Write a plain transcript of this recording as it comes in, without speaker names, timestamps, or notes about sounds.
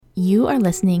You are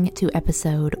listening to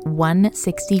episode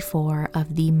 164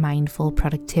 of the Mindful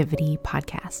Productivity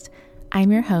Podcast.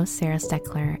 I'm your host, Sarah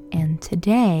Steckler, and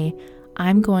today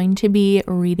I'm going to be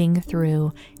reading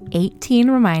through 18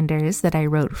 reminders that I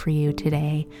wrote for you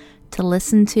today to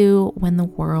listen to when the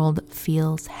world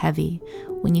feels heavy,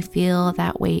 when you feel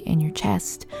that weight in your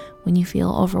chest, when you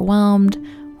feel overwhelmed,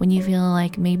 when you feel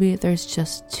like maybe there's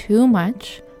just too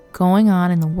much going on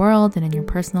in the world and in your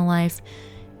personal life,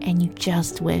 and you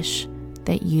just wish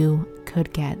that you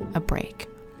could get a break.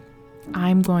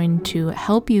 I'm going to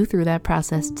help you through that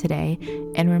process today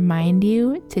and remind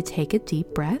you to take a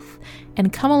deep breath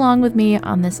and come along with me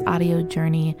on this audio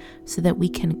journey so that we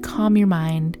can calm your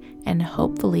mind and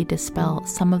hopefully dispel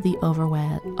some of the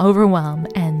overwhelm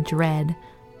and dread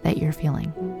that you're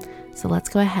feeling. So let's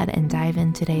go ahead and dive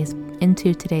into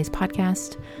today's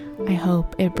podcast. I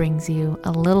hope it brings you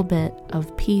a little bit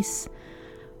of peace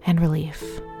and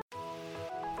relief.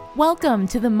 Welcome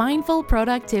to the Mindful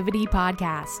Productivity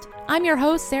Podcast. I'm your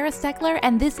host, Sarah Steckler,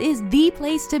 and this is the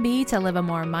place to be to live a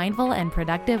more mindful and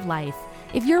productive life.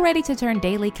 If you're ready to turn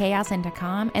daily chaos into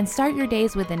calm and start your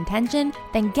days with intention,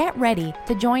 then get ready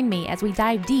to join me as we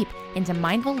dive deep into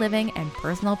mindful living and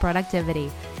personal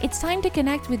productivity. It's time to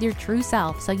connect with your true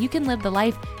self so you can live the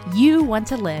life you want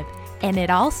to live, and it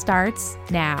all starts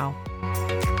now.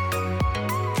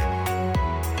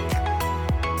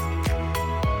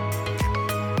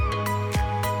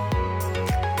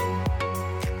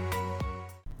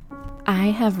 I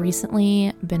have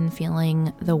recently been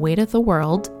feeling the weight of the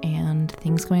world and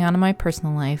things going on in my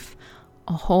personal life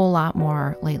a whole lot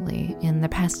more lately. In the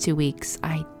past 2 weeks,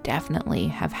 I definitely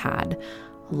have had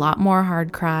a lot more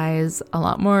hard cries, a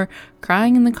lot more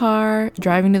crying in the car,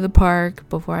 driving to the park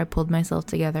before I pulled myself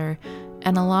together,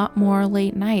 and a lot more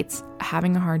late nights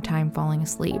having a hard time falling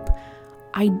asleep.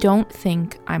 I don't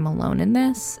think I'm alone in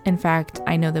this. In fact,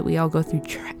 I know that we all go through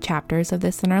chapters of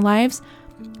this in our lives.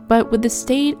 But with the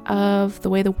state of the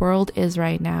way the world is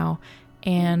right now,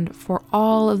 and for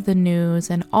all of the news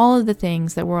and all of the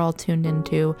things that we're all tuned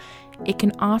into, it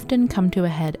can often come to a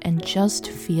head and just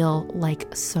feel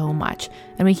like so much.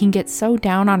 And we can get so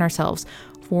down on ourselves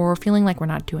for feeling like we're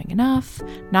not doing enough,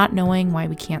 not knowing why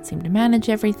we can't seem to manage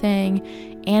everything.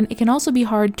 And it can also be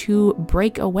hard to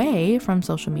break away from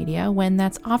social media when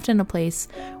that's often a place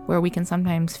where we can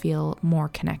sometimes feel more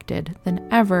connected than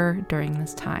ever during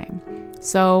this time.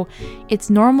 So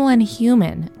it's normal and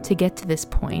human to get to this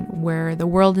point where the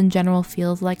world in general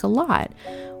feels like a lot,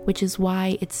 which is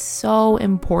why it's so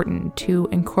important to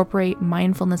incorporate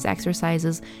mindfulness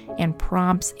exercises and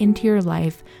prompts into your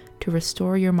life to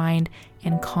restore your mind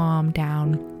and calm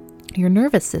down your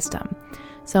nervous system.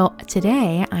 So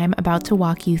today I'm about to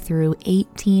walk you through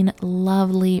 18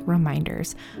 lovely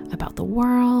reminders about the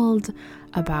world,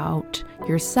 about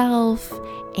yourself,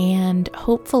 and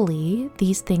hopefully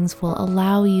these things will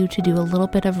allow you to do a little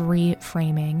bit of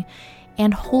reframing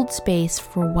and hold space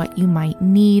for what you might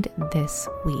need this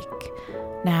week.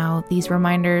 Now, these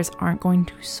reminders aren't going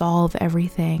to solve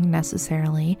everything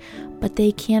necessarily, but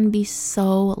they can be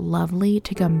so lovely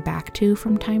to come back to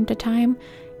from time to time.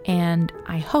 And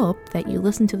I hope that you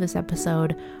listen to this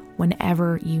episode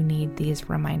whenever you need these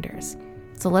reminders.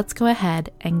 So let's go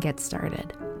ahead and get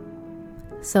started.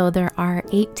 So there are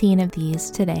 18 of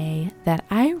these today that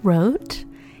I wrote,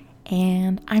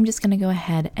 and I'm just going to go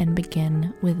ahead and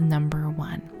begin with number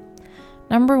 1.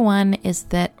 Number 1 is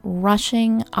that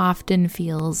rushing often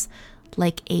feels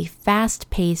like a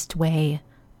fast-paced way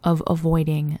of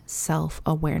avoiding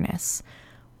self-awareness.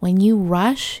 When you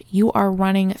rush, you are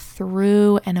running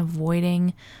through and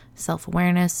avoiding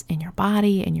self-awareness in your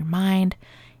body, in your mind.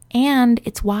 And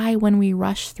it's why when we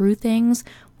rush through things,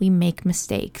 we make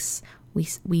mistakes.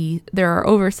 There are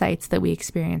oversights that we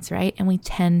experience, right? And we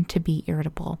tend to be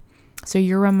irritable. So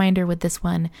your reminder with this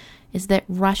one is that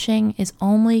rushing is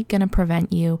only going to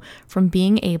prevent you from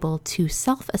being able to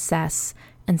self-assess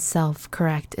and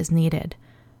self-correct as needed.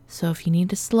 So if you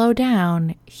need to slow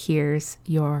down, here's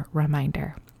your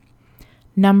reminder.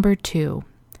 Number 2,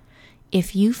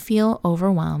 if you feel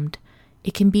overwhelmed,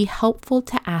 it can be helpful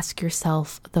to ask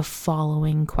yourself the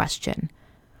following question.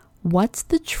 What's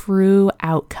the true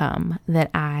outcome that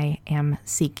I am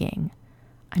seeking?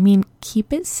 I mean,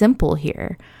 keep it simple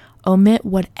here. Omit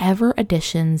whatever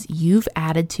additions you've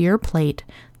added to your plate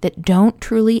that don't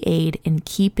truly aid in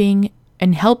keeping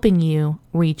and helping you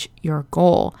reach your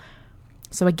goal.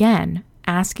 So again,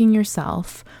 asking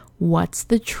yourself, what's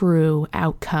the true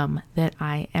outcome that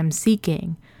I am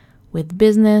seeking? With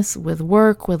business, with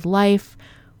work, with life,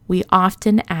 we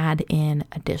often add in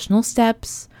additional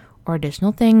steps or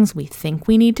additional things we think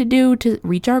we need to do to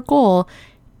reach our goal,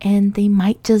 and they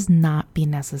might just not be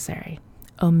necessary.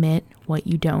 Omit what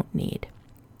you don't need.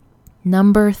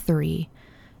 Number 3,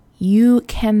 you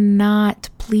cannot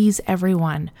please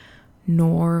everyone,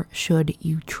 nor should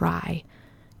you try.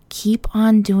 Keep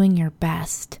on doing your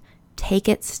best. Take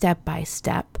it step by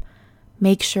step.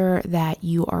 Make sure that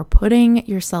you are putting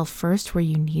yourself first where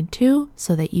you need to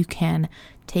so that you can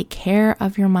take care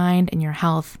of your mind and your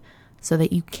health so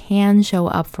that you can show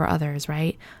up for others,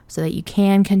 right? So that you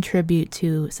can contribute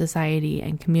to society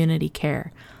and community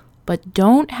care. But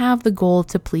don't have the goal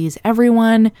to please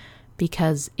everyone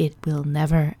because it will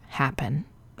never happen.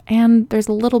 And there's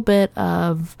a little bit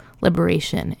of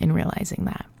liberation in realizing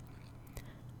that.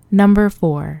 Number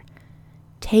 4,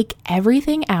 take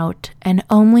everything out and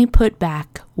only put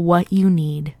back what you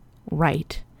need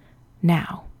right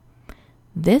now.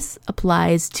 This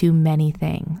applies to many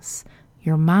things.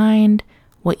 Your mind,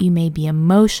 what you may be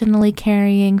emotionally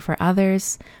carrying for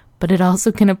others, but it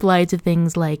also can apply to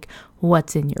things like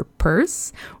what's in your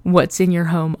purse, what's in your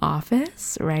home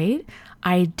office, right?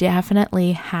 I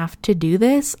definitely have to do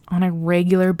this on a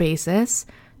regular basis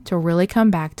to really come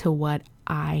back to what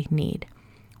I need,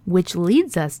 which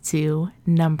leads us to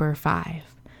number 5,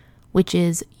 which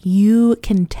is you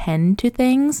can tend to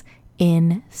things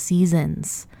in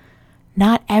seasons.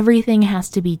 Not everything has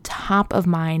to be top of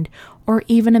mind or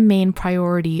even a main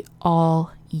priority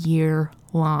all year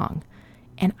long.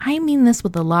 And I mean this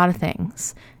with a lot of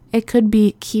things. It could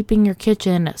be keeping your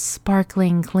kitchen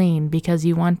sparkling clean because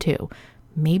you want to.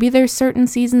 Maybe there's certain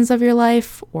seasons of your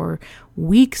life or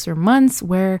weeks or months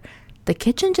where the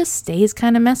kitchen just stays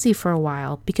kind of messy for a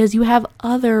while because you have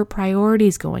other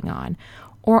priorities going on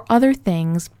or other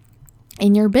things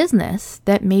in your business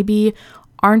that maybe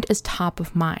aren't as top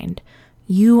of mind.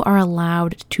 You are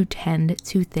allowed to tend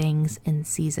to things in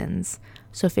seasons.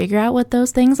 So figure out what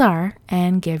those things are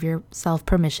and give yourself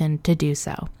permission to do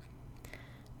so.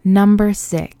 Number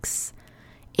 6,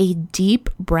 a deep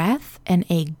breath and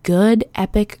a good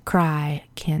epic cry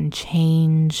can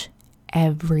change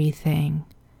everything.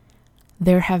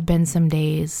 There have been some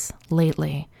days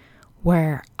lately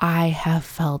where I have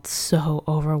felt so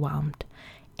overwhelmed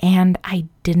and I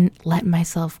didn't let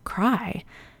myself cry.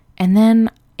 And then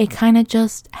it kind of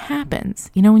just happens.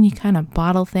 You know, when you kind of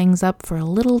bottle things up for a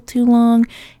little too long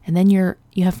and then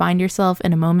you find yourself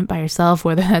in a moment by yourself,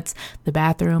 whether that's the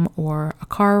bathroom or a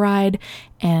car ride,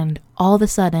 and all of a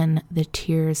sudden the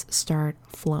tears start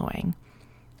flowing.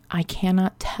 I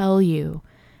cannot tell you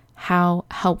how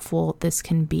helpful this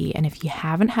can be. And if you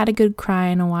haven't had a good cry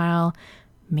in a while,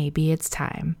 maybe it's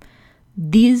time.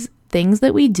 These things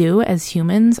that we do as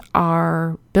humans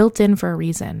are built in for a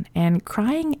reason, and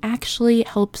crying actually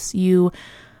helps you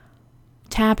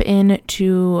tap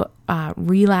into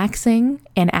relaxing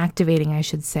and activating, I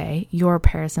should say, your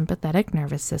parasympathetic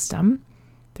nervous system.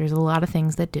 There's a lot of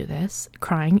things that do this.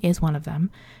 Crying is one of them.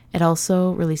 It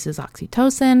also releases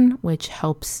oxytocin, which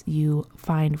helps you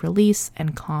find release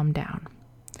and calm down.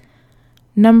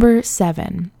 Number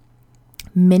 7,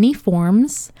 many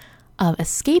forms of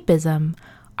escapism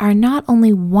are not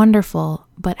only wonderful,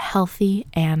 but healthy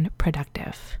and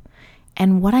productive.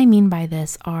 And what I mean by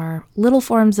this are little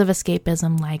forms of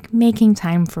escapism like making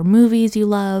time for movies you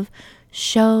love,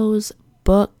 shows,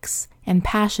 books, and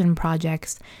passion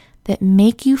projects that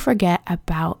make you forget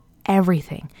about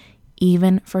everything,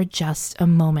 even for just a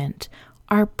moment.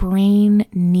 Our brain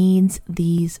needs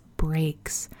these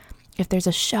breaks. If there's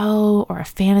a show or a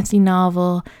fantasy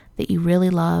novel that you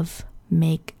really love,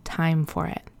 make time for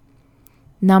it.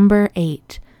 Number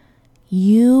 8,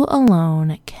 you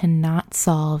alone cannot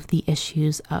solve the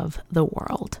issues of the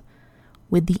world.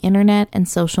 With the internet and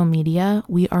social media,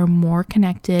 we are more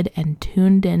connected and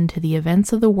tuned into the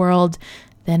events of the world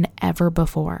than ever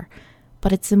before.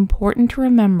 But it's important to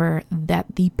remember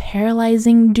that the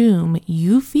paralyzing doom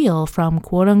you feel from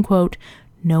quote unquote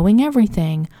knowing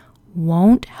everything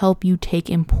won't help you take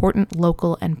important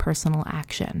local and personal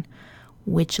action,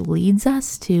 which leads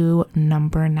us to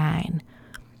number 9.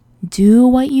 Do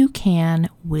what you can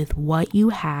with what you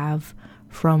have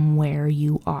from where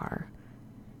you are.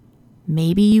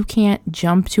 Maybe you can't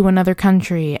jump to another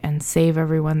country and save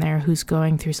everyone there who's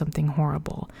going through something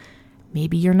horrible.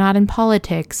 Maybe you're not in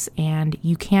politics and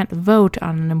you can't vote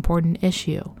on an important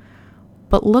issue.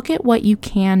 But look at what you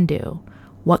can do.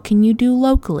 What can you do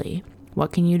locally?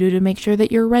 What can you do to make sure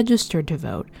that you're registered to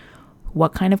vote?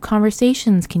 What kind of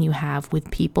conversations can you have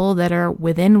with people that are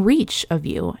within reach of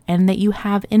you and that you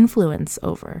have influence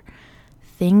over?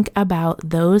 Think about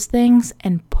those things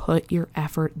and put your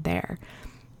effort there.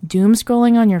 Doom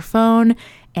scrolling on your phone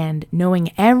and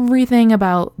knowing everything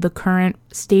about the current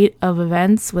state of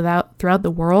events throughout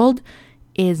the world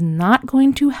is not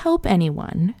going to help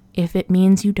anyone if it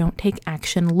means you don't take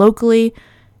action locally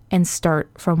and start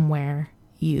from where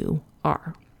you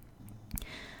are.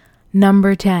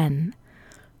 Number 10,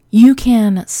 you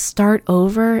can start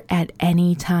over at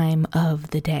any time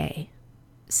of the day.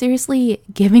 Seriously,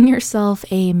 giving yourself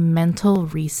a mental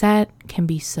reset can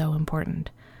be so important.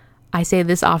 I say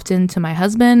this often to my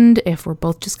husband if we're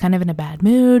both just kind of in a bad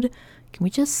mood. Can we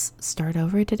just start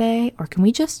over today? Or can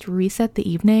we just reset the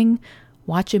evening,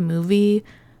 watch a movie,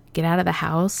 get out of the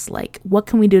house? Like, what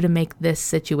can we do to make this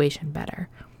situation better?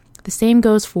 The same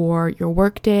goes for your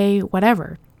work day,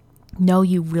 whatever. No,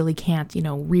 you really can't,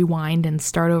 rewind and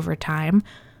start over time,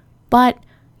 but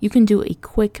you can do a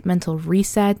quick mental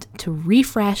reset to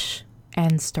refresh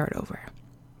and start over.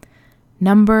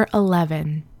 Number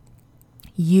 11,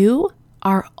 you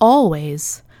are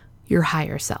always your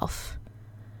higher self.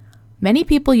 Many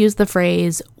people use the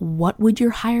phrase, "What would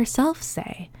your higher self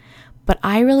say?" But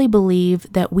I really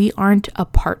believe that we aren't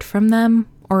apart from them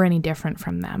or any different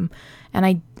from them. And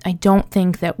I don't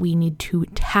think that we need to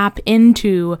tap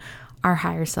into our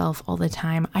higher self all the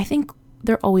time. I think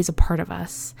they're always a part of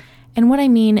us. And what I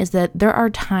mean is that there are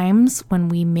times when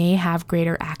we may have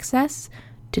greater access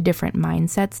to different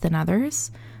mindsets than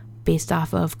others based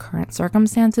off of current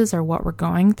circumstances or what we're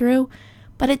going through.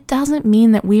 But it doesn't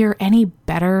mean that we are any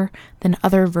better than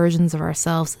other versions of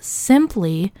ourselves.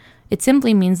 It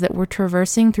simply means that we're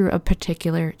traversing through a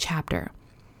particular chapter.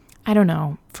 I don't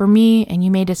know, for me, and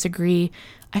you may disagree,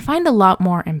 I find a lot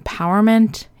more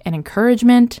empowerment and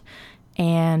encouragement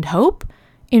and hope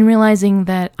in realizing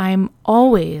that I'm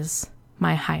always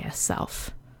my highest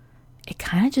self. It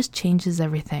kind of just changes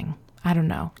everything. I don't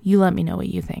know. You let me know what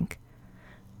you think.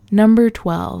 Number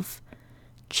 12,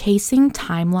 chasing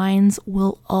timelines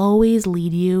will always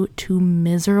lead you to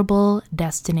miserable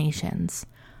destinations.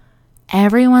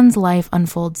 Everyone's life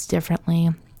unfolds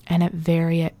differently and at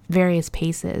various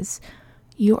paces.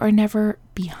 You are never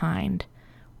behind.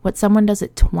 What someone does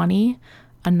at 20,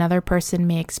 another person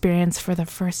may experience for the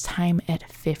first time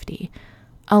at 50.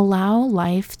 Allow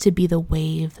life to be the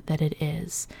wave that it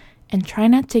is, and try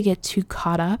not to get too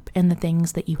caught up in the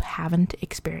things that you haven't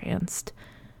experienced.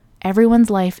 Everyone's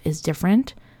life is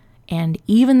different, and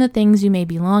even the things you may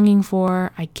be longing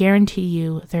for, I guarantee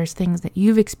you there's things that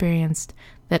you've experienced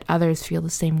that others feel the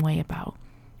same way about.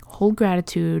 Hold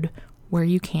gratitude where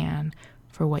you can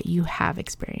for what you have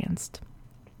experienced.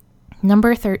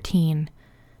 Number 13,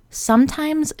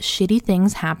 sometimes shitty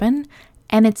things happen,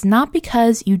 and it's not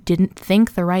because you didn't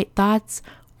think the right thoughts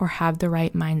or have the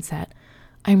right mindset.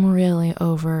 I'm really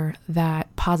over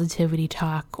that positivity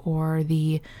talk or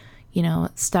the,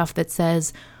 stuff that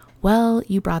says, well,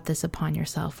 you brought this upon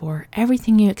yourself, or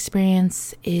everything you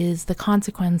experience is the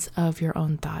consequence of your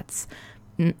own thoughts.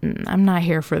 I'm not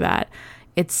here for that.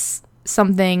 It's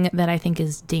something that I think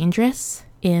is dangerous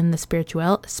in the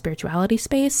spirituality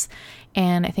space,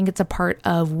 and I think it's a part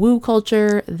of woo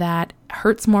culture that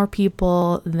hurts more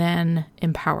people than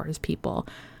empowers people.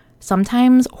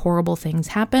 Sometimes horrible things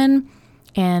happen,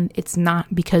 and it's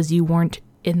not because you weren't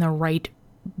in the right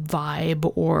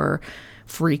vibe or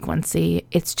frequency.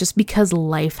 It's just because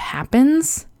life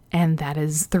happens, and that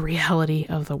is the reality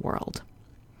of the world.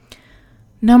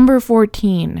 Number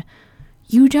 14,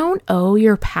 you don't owe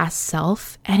your past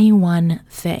self any one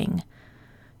thing.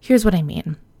 Here's what I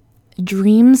mean.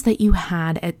 Dreams that you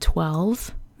had at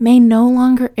 12 may no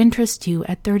longer interest you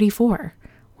at 34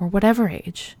 or whatever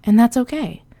age, and that's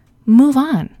okay. Move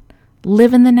on.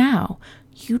 Live in the now.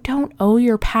 You don't owe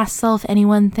your past self any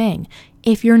one thing.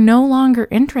 If you're no longer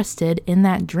interested in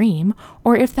that dream,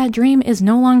 or if that dream is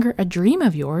no longer a dream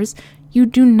of yours, you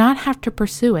do not have to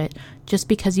pursue it just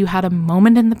because you had a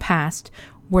moment in the past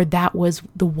where that was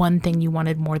the one thing you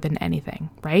wanted more than anything,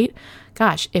 right?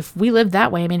 Gosh, if we lived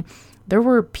that way, there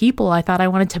were people I thought I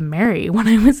wanted to marry when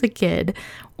I was a kid,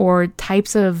 or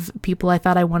types of people I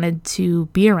thought I wanted to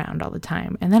be around all the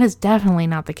time. And that is definitely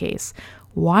not the case.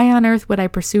 Why on earth would I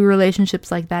pursue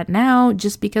relationships like that now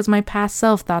just because my past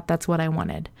self thought that's what I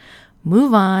wanted?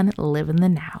 Move on, live in the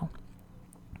now.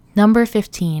 Number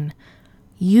 15,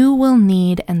 you will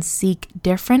need and seek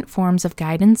different forms of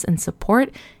guidance and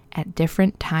support at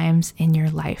different times in your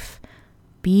life.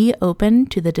 Be open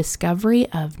to the discovery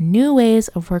of new ways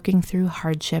of working through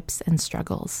hardships and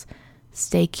struggles.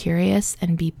 Stay curious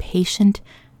and be patient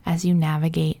as you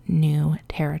navigate new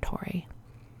territory.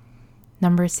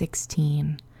 Number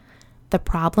 16, the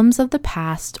problems of the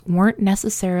past weren't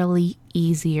necessarily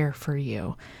easier for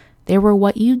you. They were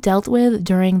what you dealt with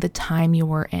during the time you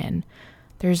were in.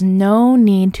 There's no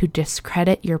need to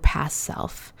discredit your past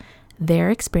self. Their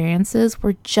experiences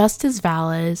were just as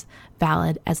valid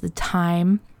as the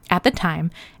time at the time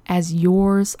as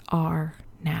yours are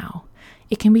now.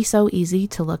 It can be so easy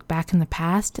to look back in the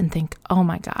past and think, oh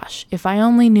my gosh, if I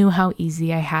only knew how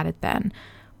easy I had it then.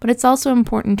 But it's also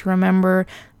important to remember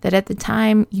that at the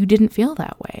time you didn't feel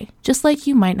that way, just like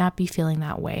you might not be feeling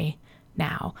that way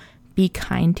now. Be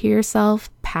kind to yourself,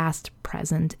 past,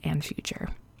 present, and future.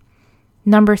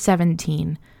 Number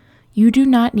 17, you do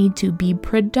not need to be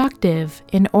productive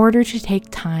in order to take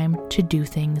time to do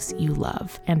things you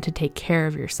love and to take care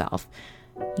of yourself.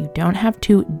 You don't have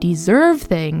to deserve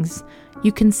things.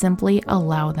 You can simply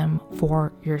allow them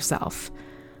for yourself.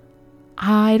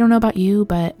 I don't know about you,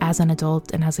 but as an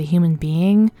adult and as a human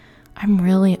being, I'm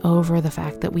really over the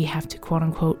fact that we have to quote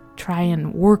unquote try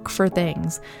and work for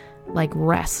things like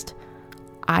rest.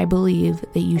 I believe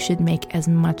that you should make as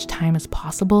much time as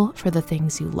possible for the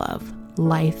things you love.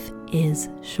 Life is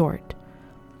short.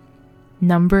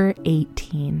 Number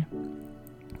 18.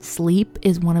 Sleep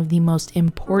is one of the most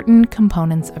important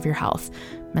components of your health,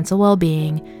 mental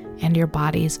well-being, and your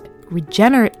body's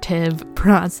regenerative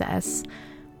process.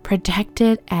 Protect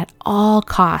it at all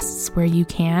costs where you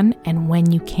can and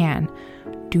when you can.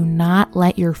 Do not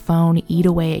let your phone eat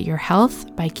away at your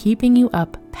health by keeping you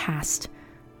up past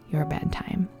your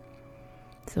bedtime.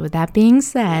 So with that being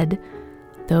said,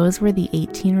 those were the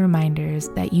 18 reminders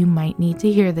that you might need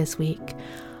to hear this week.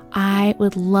 I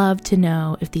would love to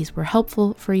know if these were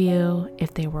helpful for you,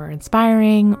 if they were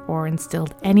inspiring or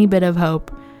instilled any bit of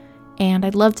hope, and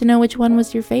I'd love to know which one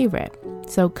was your favorite.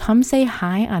 So come say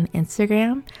hi on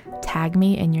Instagram, tag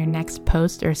me in your next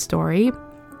post or story.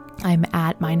 I'm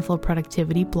at Mindful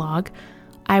Productivity Blog.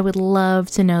 I would love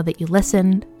to know that you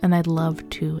listened, and I'd love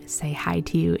to say hi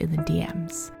to you in the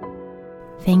DMs.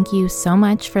 Thank you so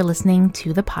much for listening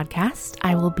to the podcast.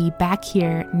 I will be back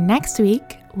here next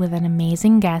week with an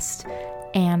amazing guest,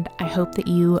 and I hope that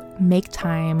you make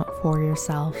time for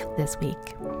yourself this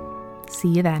week. See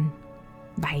you then.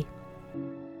 Bye.